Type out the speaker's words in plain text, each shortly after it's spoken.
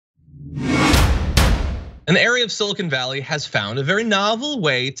An area of Silicon Valley has found a very novel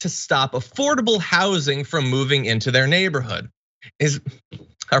way to stop affordable housing from moving into their neighborhood.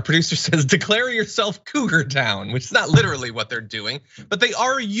 Our producer says, declare yourself Cougar Town, which is not literally what they're doing, but they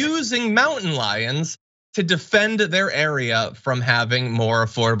are using mountain lions to defend their area from having more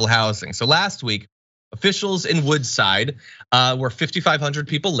affordable housing. So last week, officials in Woodside, where 5,500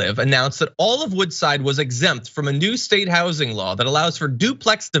 people live, announced that all of Woodside was exempt from a new state housing law that allows for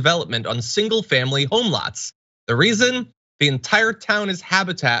duplex development on single family home lots. The reason? The entire town is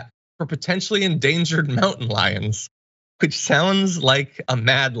habitat for potentially endangered mountain lions, which sounds like a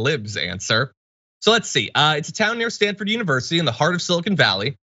Mad Libs answer. So let's see, it's a town near Stanford University in the heart of Silicon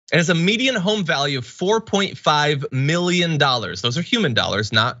Valley. It has a median home value of $4.5 million. Those are human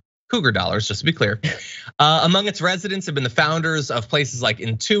dollars, not Cougar dollars, just to be clear. Among its residents have been the founders of places like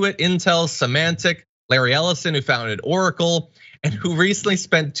Intuit, Intel, Symantec, Larry Ellison, who founded Oracle, and who recently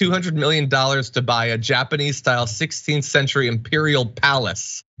spent $200 million to buy a Japanese-style 16th century imperial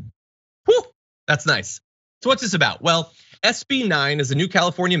palace. Whew, that's nice. So what's this about? Well, SB 9 is a new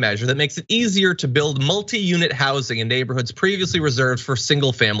California measure that makes it easier to build multi-unit housing in neighborhoods previously reserved for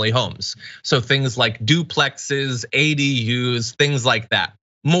single family homes. So things like duplexes, ADUs, things like that.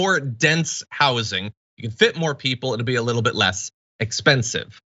 More dense housing, you can fit more people, it'll be a little bit less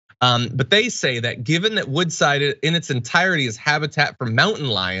expensive. But they say that given that Woodside in its entirety is habitat for mountain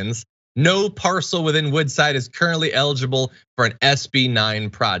lions, no parcel within Woodside is currently eligible for an SB 9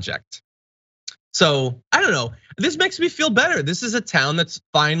 project. So I don't know, this makes me feel better. This is a town that's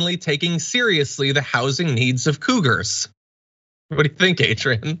finally taking seriously the housing needs of cougars. What do you think,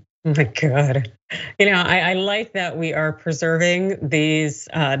 Adrienne? Oh my God. I like that we are preserving these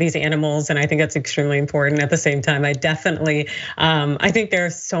animals, and I think that's extremely important. At the same time, I think there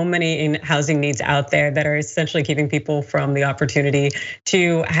are so many housing needs out there that are essentially keeping people from the opportunity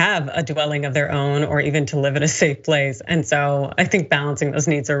to have a dwelling of their own or even to live in a safe place. And so I think balancing those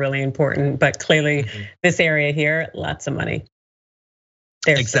needs are really important. But clearly, this area here, lots of money.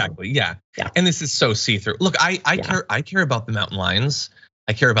 Exactly, yeah. And this is so see-through. Look, I care about the mountain lions.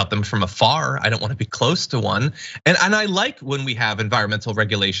 I care about them from afar. I don't want to be close to one. And I like when we have environmental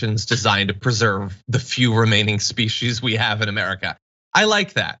regulations designed to preserve the few remaining species we have in America. I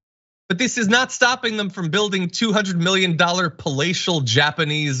like that. But this is not stopping them from building $200 million palatial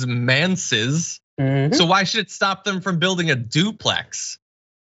Japanese manses. So why should it stop them from building a duplex?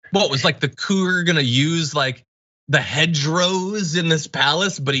 What was like the cougar gonna use like the hedgerows in this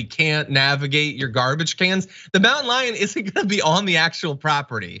palace, but he can't navigate your garbage cans? The mountain lion isn't gonna be on the actual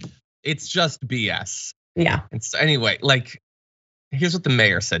property. It's just BS. Yeah. And so anyway, like, here's what the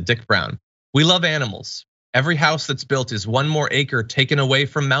mayor said, Dick Brown. We love animals. Every house that's built is one more acre taken away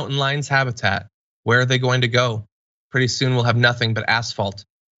from mountain lion's habitat. Where are they going to go? Pretty soon we'll have nothing but asphalt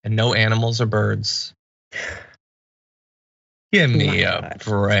and no animals or birds. Give me a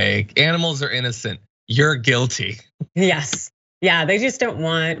break. Animals are innocent. You're guilty. Yes. Yeah, they just don't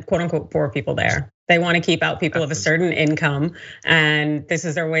want quote unquote poor people there. They want to keep out people of a certain income. And this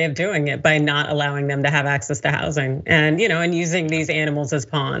is their way of doing it by not allowing them to have access to housing and using these animals as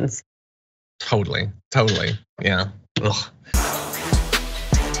pawns. Totally, yeah. Ugh.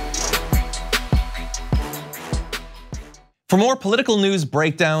 For more political news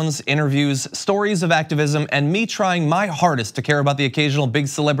breakdowns, interviews, stories of activism, and me trying my hardest to care about the occasional big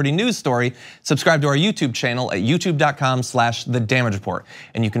celebrity news story, subscribe to our YouTube channel at youtube.com/thedamagereport.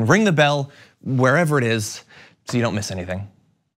 And you can ring the bell wherever it is so you don't miss anything.